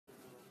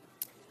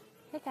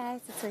Hey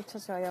guys, it's Rachel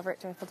Joy over at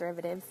Joyful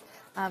Derivatives.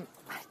 I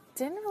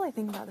didn't really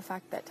think about the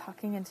fact that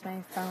talking into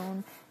my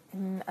phone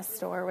in a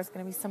store was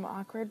going to be somewhat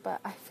awkward,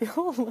 but I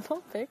feel a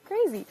little bit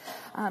crazy.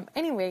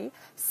 Anyway,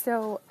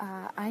 so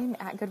I'm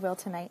at Goodwill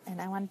tonight,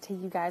 and I want to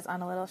take you guys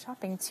on a little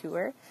shopping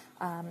tour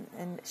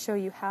and show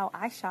you how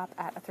I shop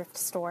at a thrift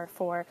store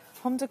for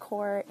home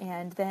decor.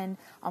 And then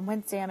on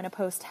Wednesday, I'm going to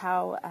post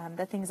how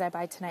the things I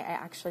buy tonight I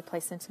actually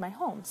place into my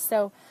home.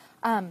 So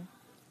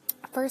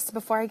first,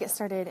 before I get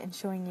started in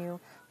showing you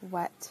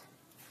what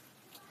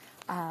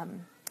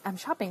I'm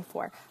shopping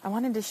for, I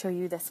wanted to show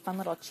you this fun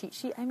little cheat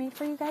sheet I made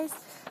for you guys.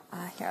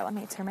 Here, let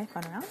me turn my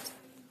phone around.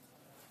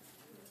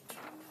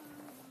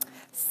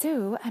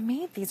 So I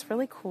made these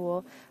really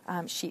cool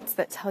sheets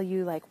that tell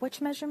you like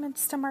which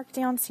measurements to mark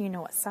down so you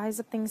know what size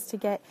of things to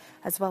get,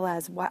 as well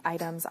as what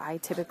items I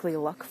typically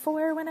look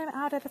for when I'm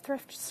out at a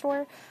thrift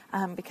store,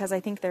 because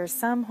I think there's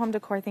some home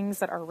decor things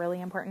that are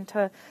really important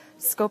to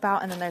scope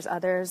out, and then there's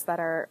others that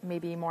are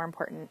maybe more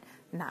important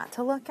not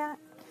to look at.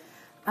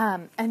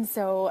 And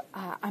so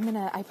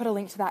I put a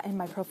link to that in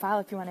my profile.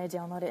 If you want to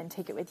download it and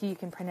take it with you, you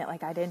can print it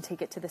like I did and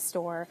take it to the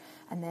store.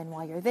 And then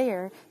while you're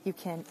there, you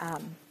can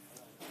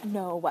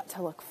know what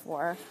to look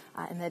for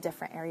in the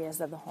different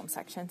areas of the home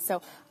section.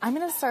 So I'm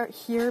going to start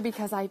here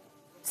because I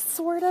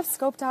sort of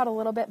scoped out a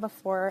little bit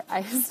before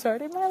I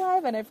started my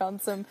live, and I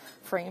found some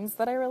frames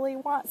that I really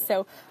want.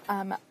 So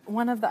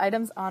one of the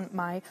items on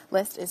my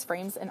list is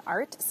frames and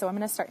art. So I'm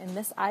going to start in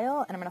this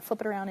aisle, and I'm going to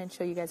flip it around and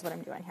show you guys what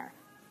I'm doing here.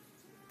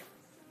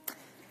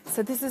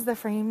 So this is the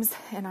frames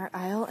in our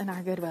aisle in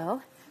our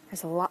Goodwill.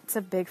 There's lots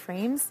of big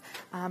frames.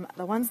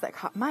 The ones that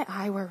caught my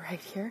eye were right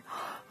here.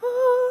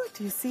 Oh,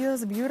 do you see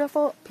those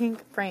beautiful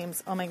pink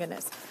frames? Oh my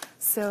goodness.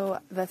 So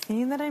the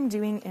theme that I'm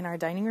doing in our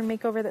dining room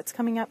makeover that's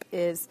coming up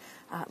is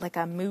like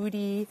a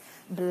moody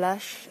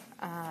blush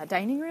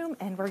dining room.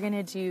 And we're going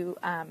to do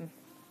a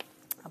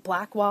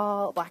black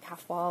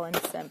half wall, and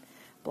some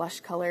blush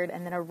colored,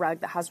 and then a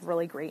rug that has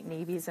really great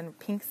navies and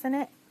pinks in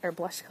it, or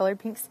blush colored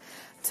pinks.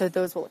 So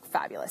those will look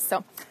fabulous.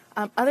 So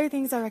other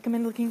things I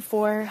recommend looking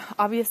for,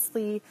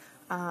 obviously,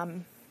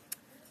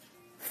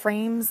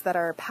 frames that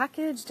are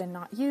packaged and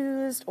not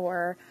used,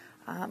 or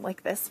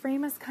like this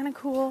frame is kind of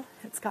cool.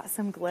 It's got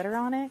some glitter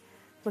on it.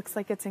 Looks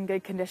like it's in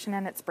good condition,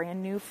 and it's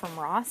brand new from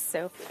Ross,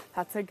 so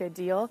that's a good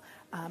deal.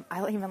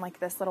 I even like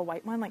this little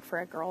white one, like for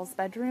a girl's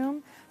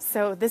bedroom.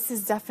 So this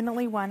is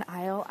definitely one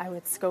aisle I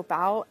would scope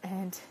out,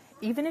 and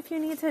even if you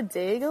need to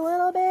dig a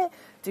little bit,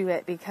 do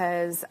it,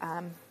 because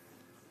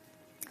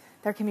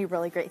there can be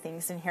really great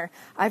things in here.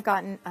 I've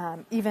gotten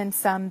even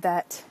some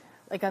that,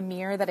 like a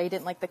mirror that I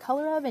didn't like the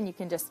color of, and you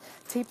can just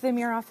tape the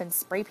mirror off and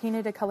spray paint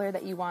it a color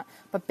that you want.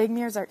 But big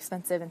mirrors are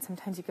expensive, and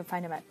sometimes you can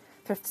find them at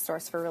thrift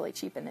stores for really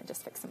cheap, and then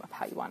just fix them up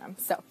how you want them.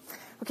 So,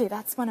 okay,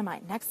 that's one of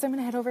mine. Next, I'm going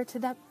to head over to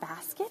the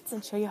baskets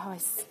and show you how I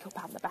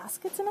scope out the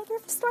baskets in a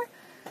thrift store.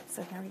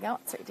 So here we go.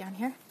 It's right down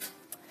here.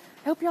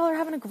 I hope y'all are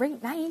having a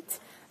great night.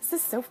 This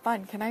is so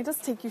fun. Can I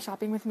just take you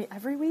shopping with me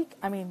every week?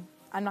 I mean,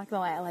 I'm not going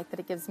to lie. I like that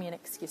it gives me an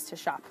excuse to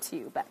shop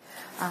too. But,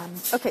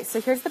 okay,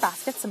 so here's the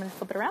baskets. I'm going to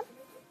flip it around.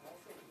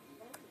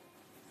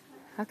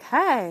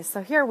 Okay,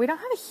 so here we don't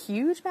have a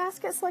huge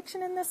basket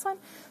selection in this one,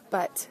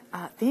 but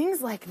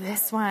things like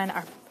this one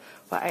are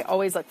what I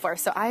always look for.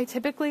 So I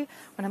typically,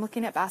 when I'm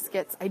looking at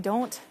baskets, I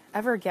don't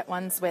ever get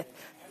ones with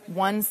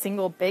one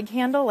single big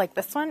handle like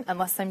this one,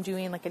 unless I'm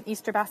doing like an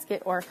Easter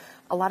basket, or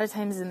a lot of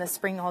times in the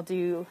spring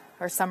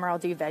or summer I'll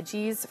do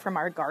veggies from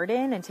our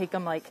garden and take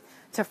them like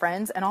to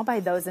friends, and I'll buy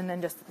those and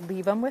then just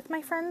leave them with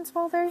my friends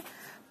while they're.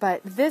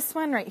 But this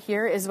one right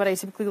here is what I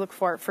typically look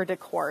for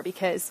decor,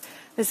 because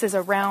this is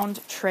a round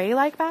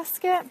tray-like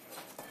basket.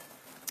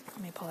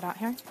 Let me pull it out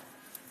here.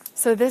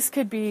 So this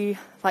could be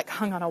like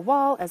hung on a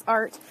wall as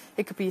art.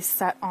 It could be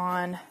set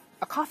on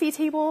a coffee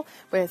table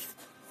with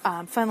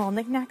fun little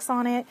knickknacks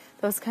on it,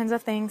 those kinds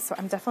of things. So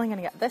I'm definitely going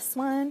to get this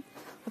one.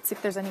 Let's see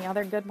if there's any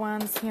other good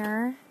ones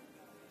here.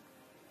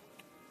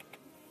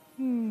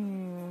 I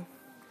think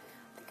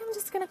I'm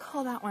just going to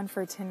call that one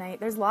for tonight.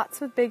 There's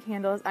lots with big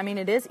handles. I mean,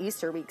 it is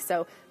Easter week,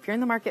 so if you're in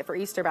the market for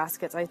Easter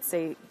baskets, I'd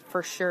say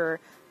for sure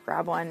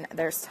grab one.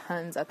 There's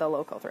tons at the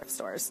local thrift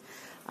stores.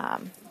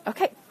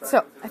 Okay,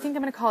 so I think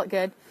I'm going to call it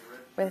good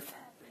with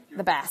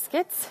the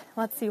baskets.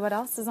 Let's see what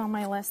else is on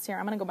my list here.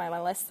 I'm going to go by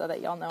my list so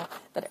that y'all know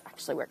that it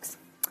actually works.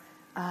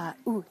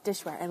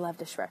 Dishware. I love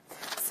dishware.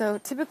 So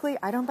typically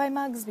I don't buy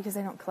mugs because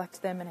I don't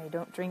collect them, and I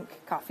don't drink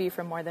coffee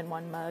from more than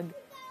one mug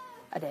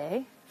a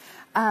day.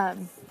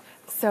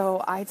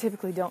 So I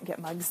typically don't get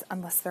mugs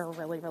unless they're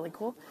really, really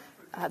cool.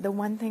 The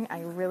one thing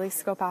I really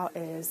scope out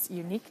is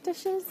unique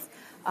dishes,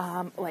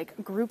 like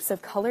groups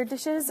of colored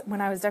dishes. When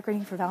I was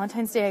decorating for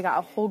Valentine's Day, I got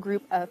a whole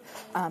group of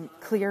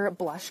clear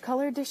blush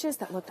colored dishes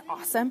that looked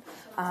awesome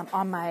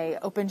on my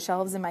open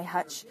shelves in my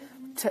hutch.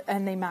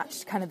 And they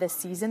matched kind of the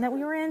season that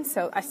we were in.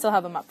 So I still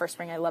have them up for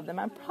spring. I love them.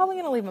 I'm probably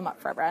going to leave them up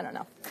forever. I don't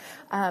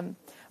know.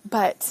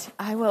 But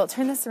I will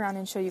turn this around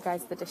and show you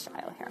guys the dish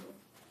aisle here.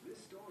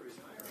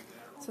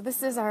 So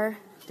this is our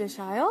dish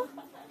aisle.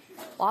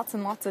 Lots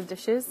and lots of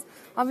dishes.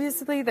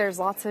 Obviously, there's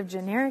lots of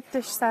generic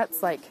dish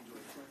sets like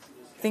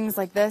things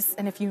like this.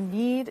 And if you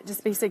need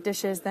just basic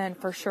dishes, then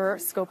for sure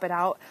scope it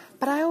out.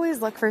 But I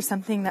always look for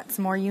something that's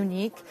more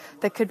unique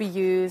that could be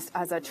used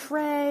as a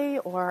tray,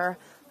 or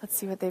let's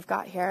see what they've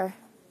got here.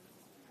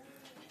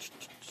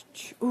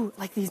 Ooh,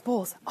 like these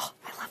bowls. Oh,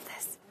 I love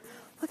this.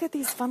 Look at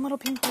these fun little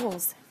pink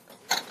bowls.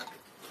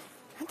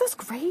 Aren't those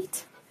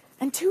great?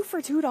 And 2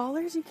 for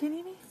 $2? You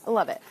kidding me? I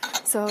love it.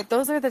 So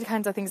those are the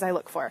kinds of things I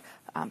look for.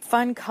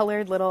 Fun,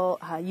 colored, little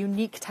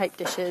unique type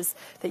dishes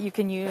that you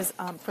can use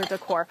for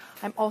decor.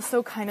 I'm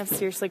also kind of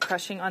seriously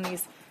crushing on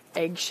these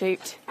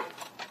egg-shaped.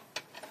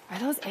 Are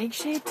those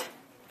egg-shaped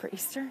for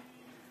Easter?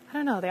 I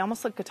don't know. They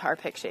almost look guitar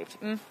pick shaped.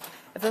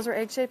 If those were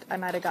egg-shaped, I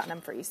might have gotten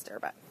them for Easter,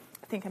 but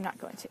I think I'm not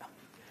going to.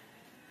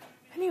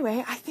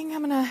 Anyway, I think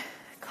I'm going to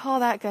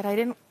call that good. I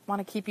didn't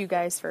want to keep you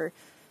guys for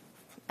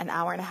an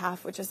hour and a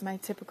half, which is my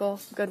typical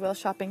Goodwill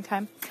shopping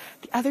time.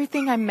 The other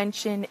thing I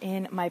mentioned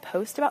in my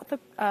post about the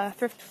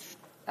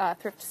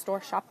thrift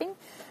store shopping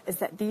is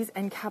that these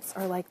end caps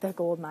are like the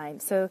gold mine.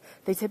 So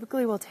they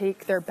typically will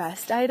take their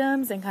best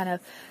items and kind of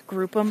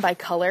group them by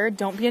color.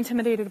 Don't be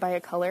intimidated by a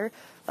color.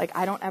 Like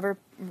I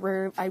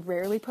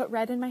rarely put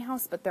red in my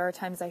house, but there are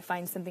times I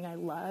find something I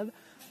love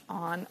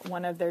on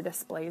one of their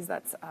displays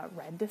that's a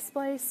red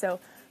display. So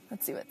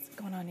let's see what's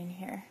going on in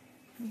here.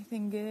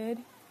 Anything good?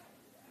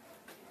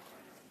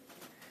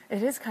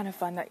 It is kind of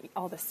fun that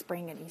all the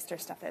spring and Easter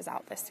stuff is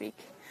out this week.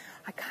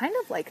 I kind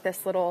of like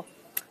this little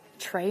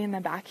tray in the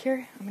back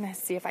here. I'm going to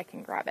see if I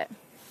can grab it.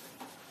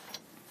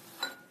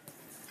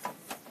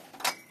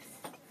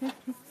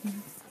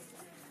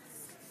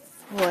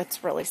 Well,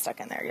 it's really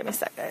stuck in there. Give me a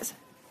sec, guys.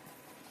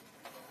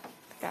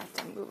 I have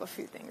to move a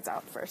few things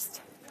out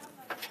first.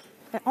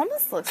 It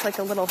almost looks like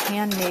a little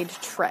handmade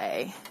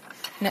tray.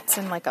 And it's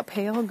in like a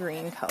pale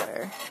green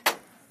color.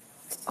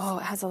 Oh,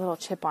 it has a little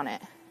chip on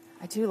it.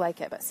 I do like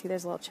it, but see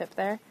there's a little chip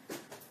there?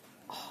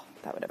 Oh,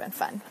 that would have been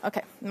fun.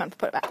 Okay, I'm going to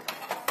put it back.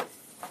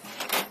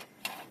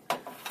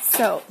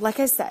 So, like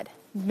I said,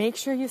 make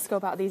sure you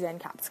scope out these end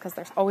caps because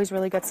there's always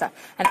really good stuff.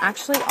 And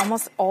actually,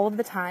 almost all of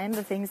the time,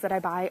 the things that I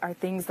buy are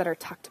things that are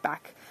tucked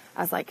back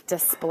as like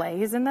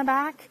displays in the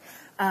back.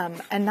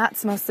 And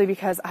that's mostly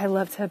because I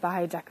love to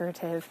buy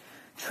decorative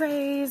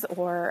trays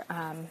or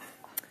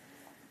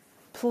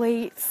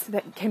plates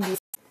that can be...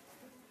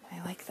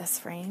 I like this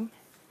frame.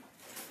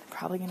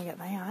 Probably going to get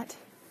that.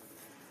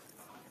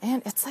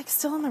 And it's like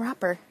still in the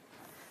wrapper.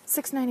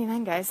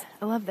 $6.99, guys.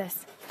 I love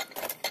this.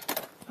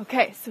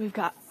 Okay, so we've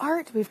got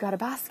art, we've got a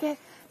basket.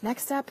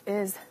 Next up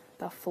is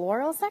the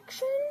floral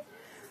section.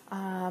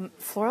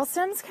 Floral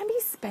stems can be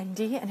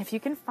spendy, and if you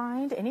can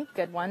find any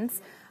good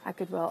ones at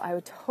Goodwill, I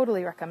would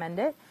totally recommend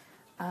it.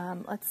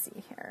 Let's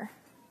see here.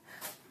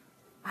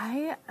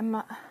 I am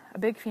a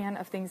big fan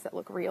of things that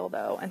look real,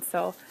 though, and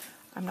so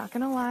I'm not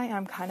going to lie,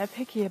 I'm kind of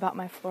picky about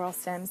my floral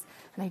stems,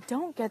 and I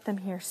don't get them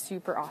here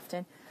super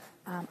often.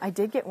 I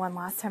did get one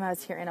last time I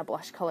was here in a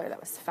blush color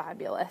that was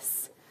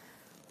fabulous.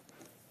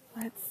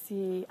 Let's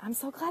see. I'm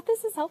so glad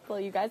this is helpful,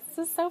 you guys.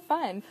 This is so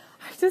fun.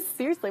 I just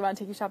seriously want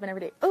to take you shopping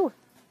every day. Oh,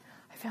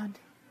 I found,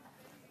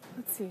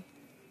 let's see.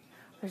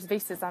 There's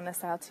vases on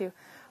this aisle, too.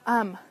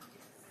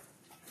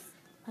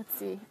 Let's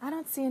see. I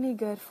don't see any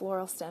good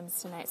floral stems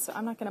tonight, so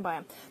I'm not going to buy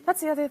them. That's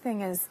the other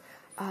thing is,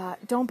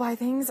 don't buy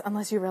things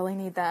unless you really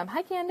need them.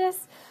 Hi,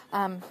 Candace.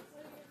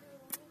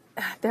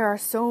 There are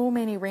so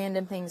many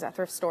random things at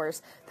thrift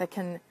stores that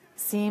can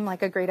seem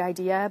like a great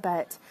idea,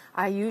 but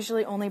I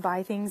usually only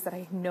buy things that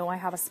I know I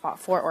have a spot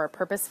for or a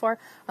purpose for,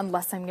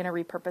 unless I'm going to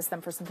repurpose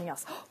them for something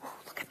else. Oh,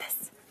 look at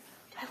this.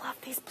 I love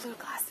these blue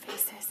glass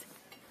vases.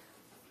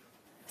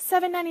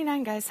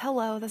 $7.99, guys.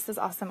 Hello. This is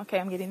awesome. Okay,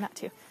 I'm getting that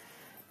too.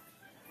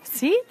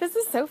 See? This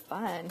is so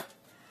fun.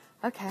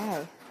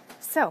 Okay.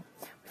 So,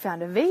 we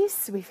found a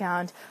vase. We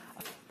found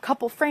a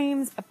couple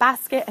frames, a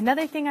basket.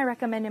 Another thing I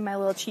recommend in my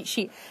little cheat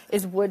sheet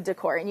is wood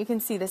decor. And you can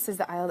see this is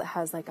the aisle that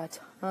has like a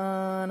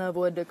ton of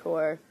wood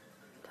decor.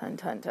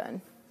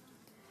 Ton.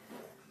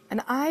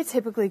 And I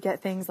typically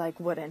get things like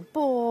wooden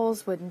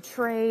bowls, wooden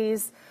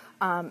trays,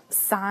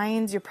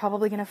 signs. You're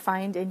probably going to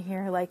find in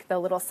here like the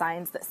little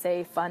signs that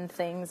say fun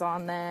things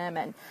on them.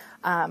 And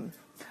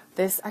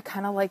I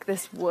kind of like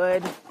this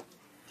wood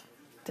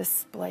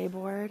display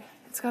board.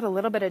 It's got a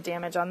little bit of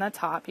damage on the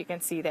top, you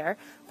can see there,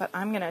 but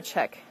I'm going to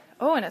check.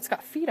 Oh, and it's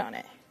got feet on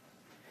it.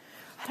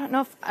 I don't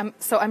know if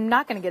I'm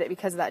not going to get it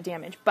because of that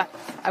damage, but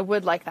I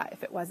would like that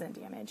if it wasn't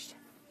damaged.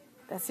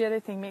 That's the other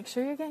thing. Make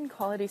sure you're getting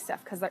quality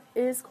stuff because there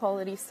is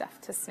quality stuff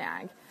to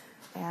snag,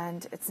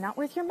 and it's not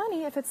worth your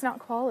money if it's not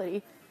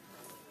quality.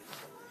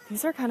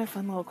 These are kind of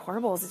fun little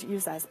corbels to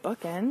use as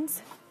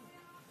bookends.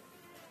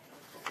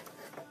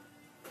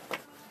 I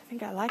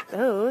think I like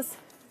those.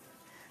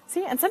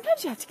 See, and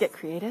sometimes you have to get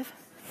creative.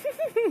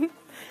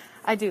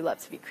 I do love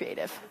to be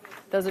creative.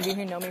 Those of you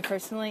who know me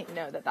personally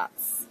know that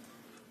that's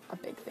a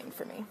big thing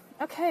for me.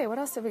 Okay, what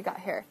else have we got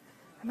here?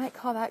 I might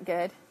call that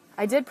good.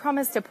 I did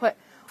promise to put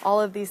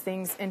all of these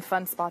things in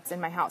fun spots in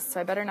my house,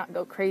 so I better not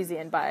go crazy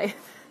and buy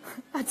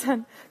a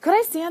ton. Could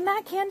I stand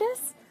that,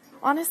 Candace?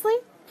 Honestly?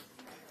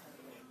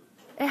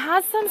 It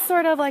has some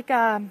sort of like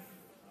a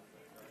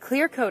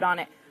clear coat on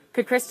it,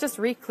 Could Chris just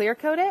re-clear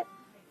coat it?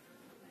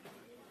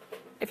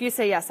 If you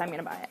say yes, I'm going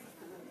to buy it.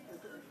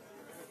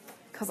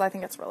 Because I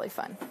think it's really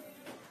fun.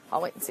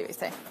 I'll wait and see what you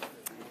say.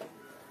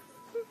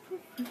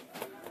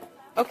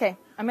 Okay,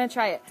 I'm going to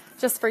try it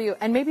just for you.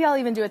 And maybe I'll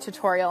even do a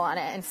tutorial on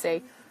it and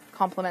say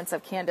compliments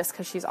of Candace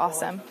because she's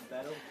awesome.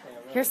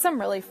 Here's some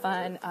really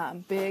fun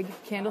big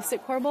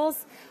candlestick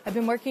corbels. I've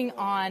been working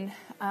on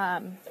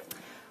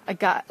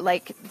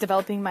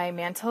developing my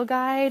mantle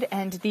guide,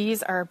 and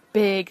these are a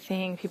big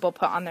thing people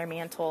put on their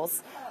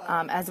mantles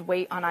as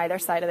weight on either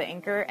side of the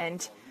anchor,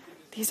 and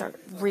these are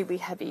really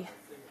heavy.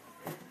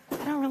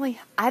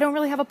 I don't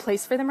really have a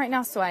place for them right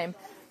now, so I'm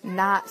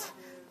not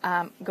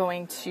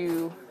going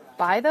to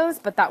buy those,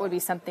 but that would be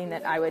something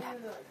that I would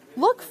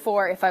look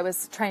for if I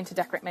was trying to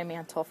decorate my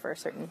mantle for a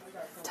certain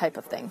type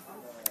of thing.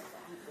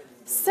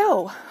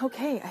 So,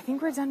 okay, I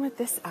think we're done with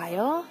this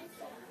aisle.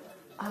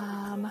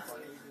 I'm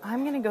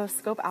going to go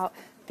scope out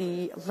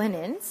the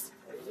linens.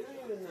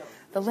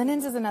 The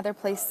linens is another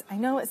place. I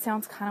know it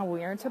sounds kind of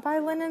weird to buy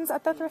linens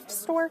at the thrift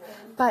store,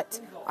 but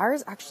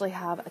ours actually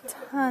have a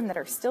ton that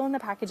are still in the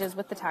packages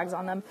with the tags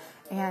on them.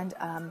 And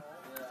I'm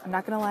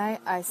not going to lie,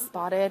 I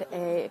spotted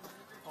a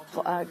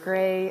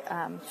gray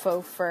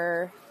faux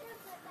fur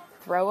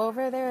throw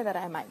over there that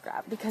I might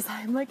grab because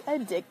I'm like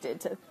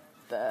addicted to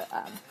the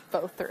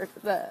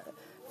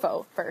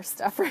faux fur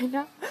stuff right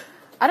now.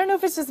 I don't know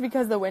if it's just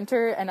because of the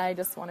winter and I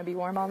just want to be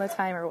warm all the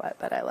time or what,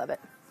 but I love it.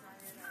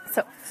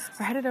 So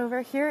we're headed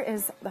over. Here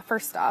is the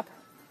first stop.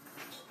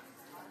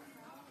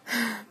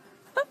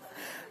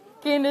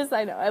 Candace,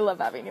 I know, I love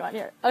having you on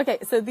here. Okay,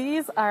 so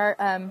these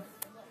are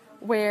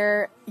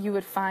where you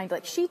would find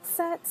like sheet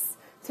sets,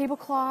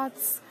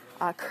 tablecloths,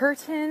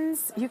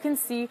 curtains. You can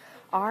see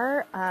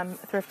our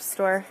thrift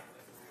store,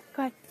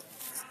 go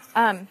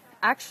ahead,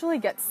 actually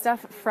gets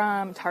stuff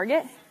from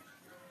Target.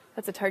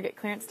 That's a Target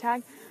clearance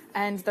tag,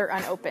 and they're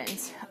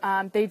unopened.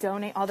 They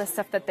donate all the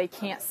stuff that they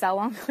can't sell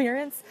on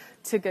clearance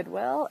to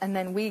Goodwill, and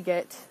then we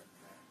get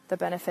the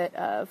benefit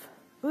of,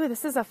 ooh,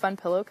 this is a fun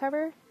pillow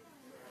cover.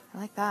 I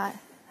like that.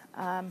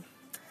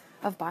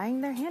 Of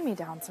buying their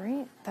hand-me-downs,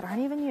 right? That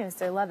aren't even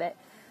used. I love it.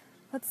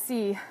 Let's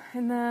see.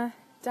 In the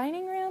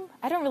dining room,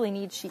 I don't really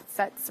need sheet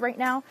sets right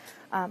now,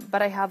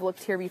 but I have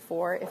looked here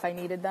before if I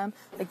needed them.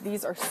 Like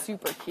these are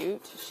super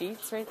cute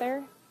sheets right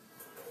there.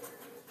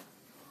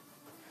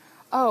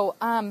 Oh,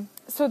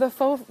 so the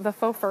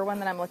faux fur one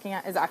that I'm looking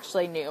at is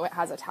actually new. It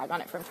has a tag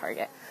on it from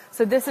Target.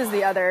 So this is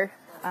the other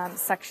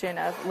section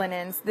of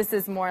linens. This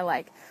is more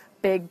like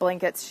big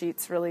blankets,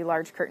 sheets, really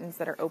large curtains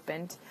that are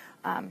opened.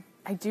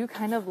 I do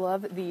kind of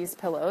love these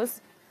pillows.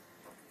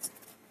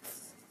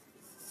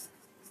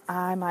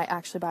 I might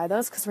actually buy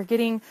those because we're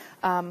getting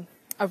a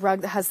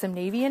rug that has some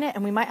navy in it,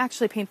 and we might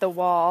actually paint the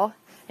wall.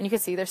 And you can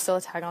see there's still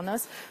a tag on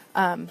those.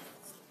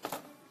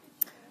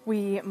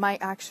 We might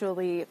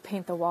actually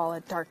paint the wall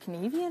a dark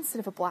navy instead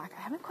of a black.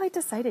 I haven't quite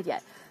decided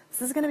yet.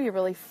 This is going to be a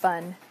really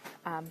fun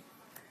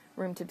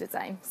room to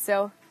design.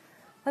 So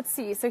let's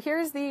see. So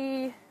here's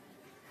the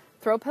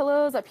throw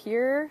pillows up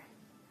here.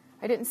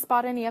 I didn't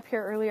spot any up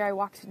here earlier. I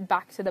walked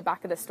back to the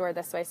back of the store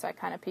this way, so I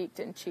kind of peeked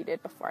and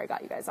cheated before I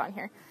got you guys on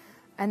here.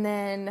 And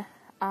then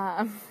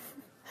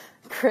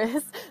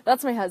Chris,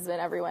 that's my husband,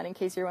 everyone, in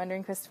case you're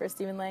wondering, Christopher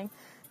Stephen Lang.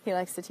 He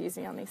likes to tease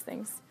me on these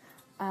things.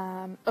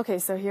 Okay,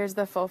 so here's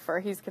the faux fur.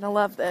 He's going to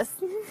love this.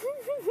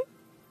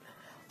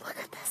 Look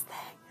at this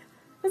thing.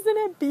 Isn't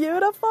it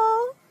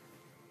beautiful?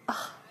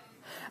 Oh.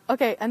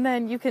 Okay, and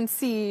then you can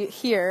see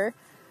here,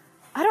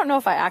 I don't know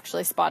if I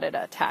actually spotted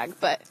a tag,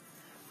 but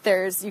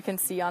you can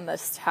see on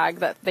this tag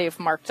that they've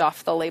marked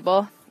off the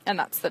label, and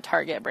that's the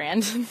Target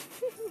brand.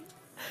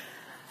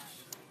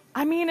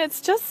 I mean,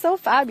 it's just so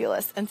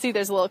fabulous. And see,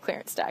 there's a little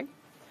clearance tag.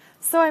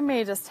 So I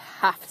may just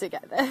have to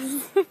get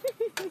this.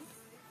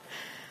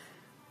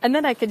 And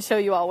then I can show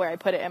you all where I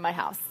put it in my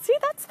house. See,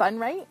 that's fun,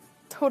 right?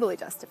 Totally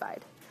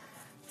justified.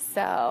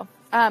 So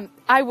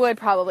I would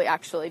probably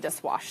actually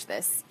just wash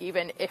this,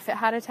 even if it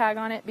had a tag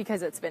on it,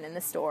 because it's been in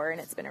the store and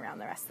it's been around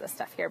the rest of the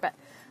stuff here. But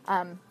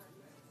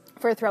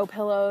for throw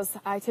pillows,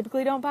 I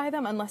typically don't buy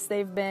them unless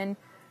they've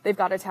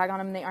got a tag on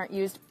them and they aren't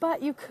used.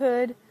 But you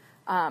could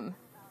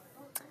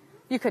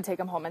take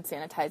them home and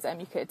sanitize them.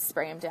 You could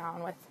spray them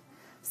down with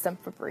some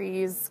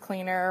Febreze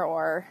cleaner,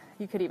 or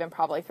you could even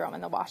probably throw them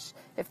in the wash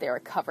if they were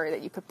a cover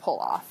that you could pull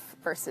off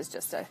versus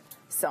just a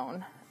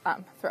sewn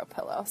throw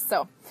pillow.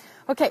 So,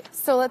 okay,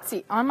 so let's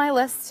see. On my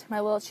list, my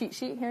little cheat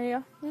sheet, here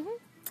you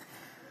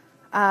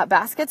go.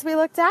 Baskets we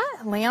looked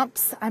at.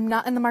 Lamps. I'm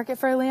not in the market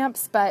for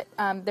lamps, but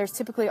there's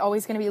typically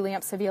always going to be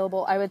lamps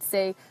available. I would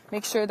say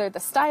make sure they're the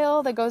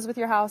style that goes with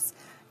your house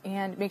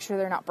and make sure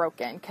they're not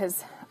broken,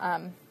 because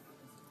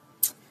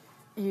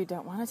you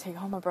don't want to take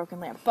home a broken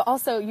lamp. But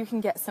also you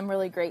can get some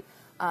really great,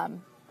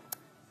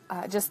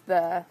 just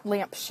the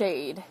lamp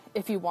shade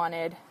if you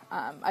wanted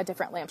a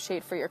different lamp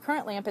shade for your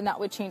current lamp, and that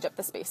would change up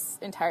the space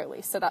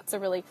entirely. So that's a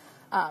really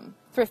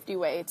thrifty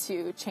way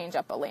to change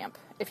up a lamp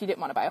if you didn't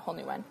want to buy a whole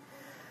new one.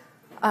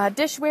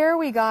 Dishware,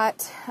 we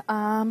got,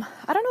 I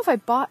don't know if I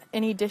bought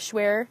any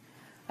dishware.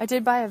 I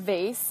did buy a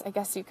vase. I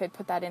guess you could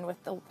put that in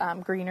with the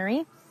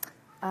greenery.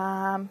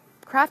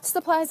 Craft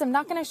supplies, I'm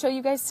not going to show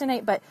you guys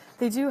tonight, but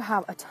they do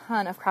have a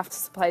ton of craft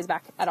supplies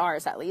back at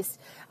ours, at least.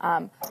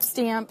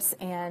 Stamps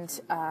and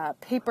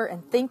paper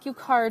and thank you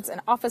cards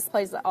and office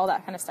supplies, all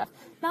that kind of stuff.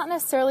 Not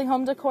necessarily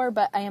home decor,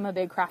 but I am a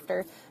big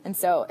crafter. And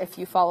so if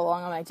you follow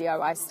along on my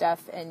DIY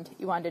stuff and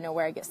you wanted to know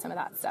where I get some of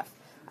that stuff,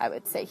 I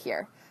would say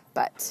here.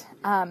 But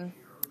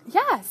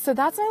yeah, so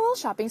that's my little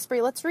shopping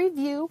spree. Let's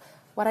review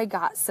what I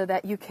got so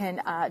that you can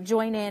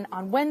join in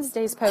on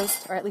Wednesday's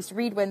post, or at least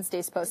read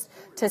Wednesday's post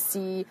to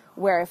see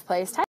where I've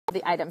placed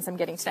the items I'm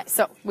getting tonight.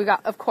 So we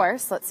got, of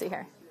course, let's see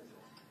here,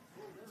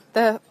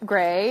 the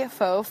gray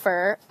faux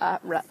fur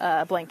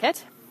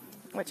blanket,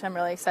 which I'm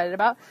really excited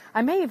about.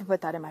 I may even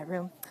put that in my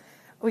room.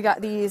 We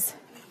got these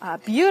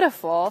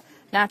beautiful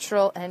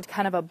natural and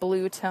kind of a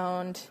blue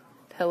toned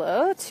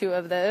pillow, 2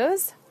 of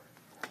those.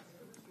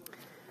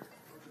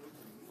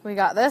 We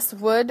got this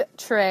wood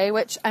tray,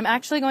 which I'm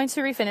actually going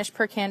to refinish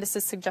per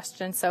Candace's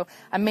suggestion, so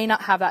I may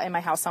not have that in my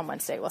house on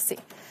Wednesday. We'll see.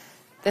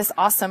 This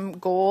awesome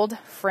gold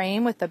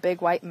frame with the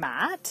big white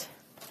mat.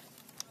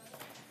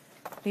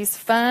 These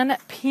fun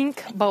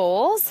pink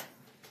bowls,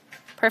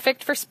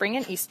 perfect for spring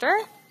and Easter.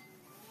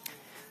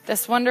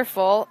 This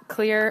wonderful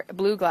clear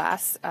blue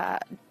glass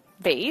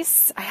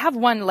vase. I have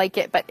one like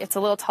it, but it's a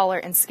little taller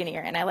and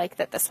skinnier, and I like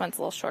that this one's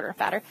a little shorter and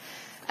fatter.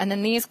 And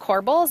then these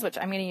corbels, which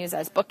I'm going to use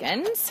as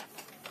bookends.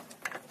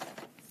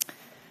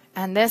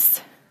 And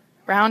this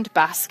round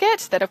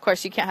basket that, of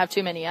course, you can't have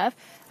too many of.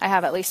 I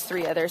have at least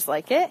 3 others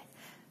like it.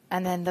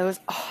 And then those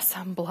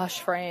awesome blush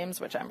frames,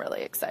 which I'm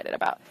really excited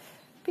about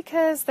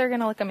because they're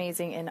going to look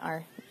amazing in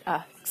our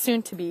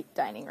soon-to-be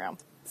dining room.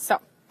 So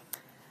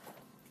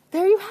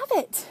there you have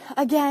it.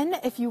 Again,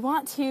 if you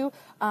want to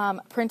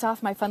print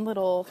off my fun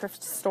little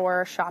thrift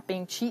store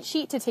shopping cheat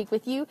sheet to take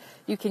with you,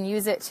 you can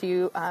use it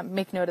to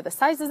make note of the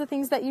sizes of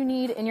things that you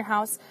need in your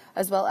house,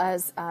 as well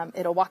as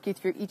it'll walk you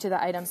through each of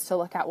the items to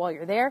look at while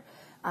you're there.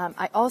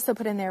 I also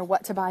put in there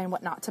what to buy and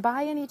what not to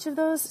buy in each of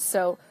those.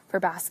 So for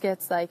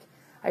baskets, like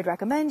I'd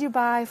recommend you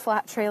buy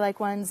flat tray-like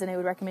ones, and I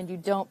would recommend you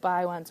don't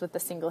buy ones with the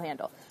single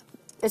handle.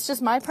 It's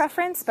just my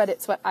preference, but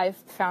it's what I've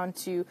found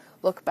to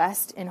look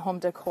best in home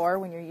decor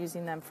when you're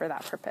using them for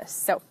that purpose.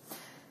 So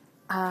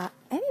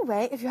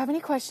anyway, if you have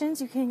any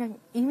questions, you can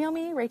email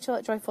me,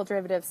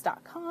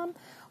 Rachel@joyfulderivatives.com.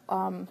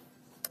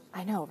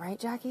 I know, right,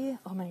 Jackie?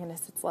 Oh my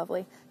goodness, it's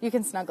lovely. You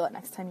can snuggle it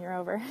next time you're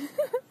over.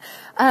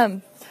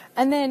 And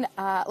then,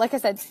 like I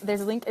said,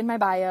 there's a link in my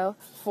bio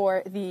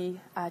for the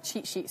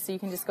cheat sheet. So you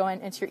can just go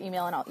into your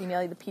email and I'll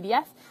email you the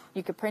PDF.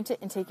 You could print it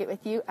and take it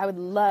with you. I would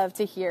love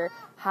to hear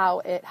how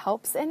it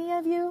helps any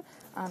of you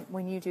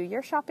when you do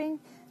your shopping.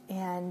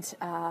 And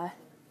yeah,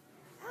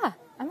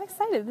 I'm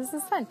excited. This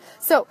is fun.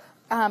 So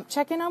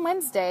check in on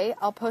Wednesday.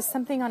 I'll post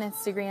something on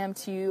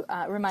Instagram to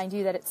remind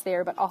you that it's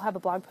there, but I'll have a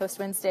blog post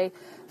Wednesday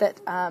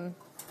that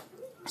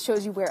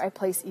shows you where I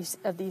place each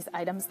of these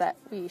items that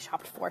we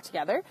shopped for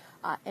together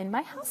in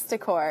my house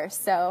decor.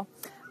 So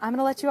I'm going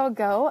to let you all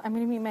go. I'm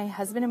going to meet my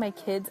husband and my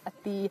kids at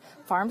the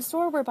farm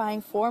store. We're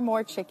buying 4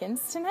 more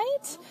chickens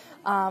tonight,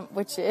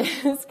 which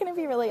is going to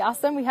be really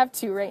awesome. We have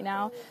 2 right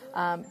now,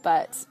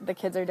 but the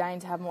kids are dying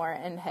to have more.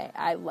 And hey,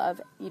 I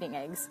love eating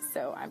eggs,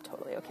 so I'm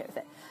totally okay with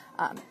it.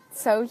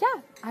 So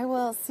yeah, I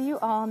will see you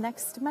all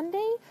next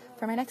Monday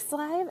for my next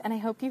live. And I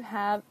hope you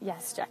have,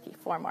 yes, Jackie,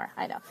 4 more.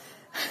 I know.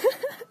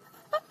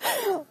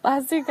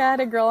 Last week I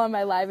had a girl on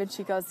my live and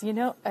she goes, you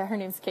know, her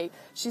name's Kate.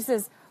 She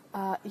says,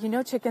 you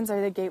know, chickens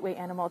are the gateway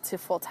animal to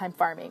full-time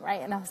farming,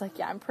 right? And I was like,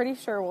 yeah, I'm pretty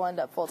sure we'll end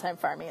up full-time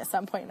farming at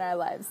some point in our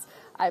lives.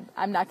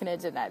 I'm not going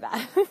to deny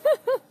that,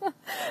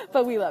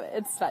 but we love it.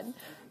 It's fun.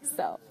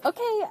 So,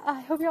 okay.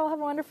 I hope you all have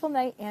a wonderful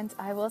night and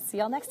I will see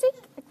y'all next week.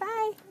 Bye.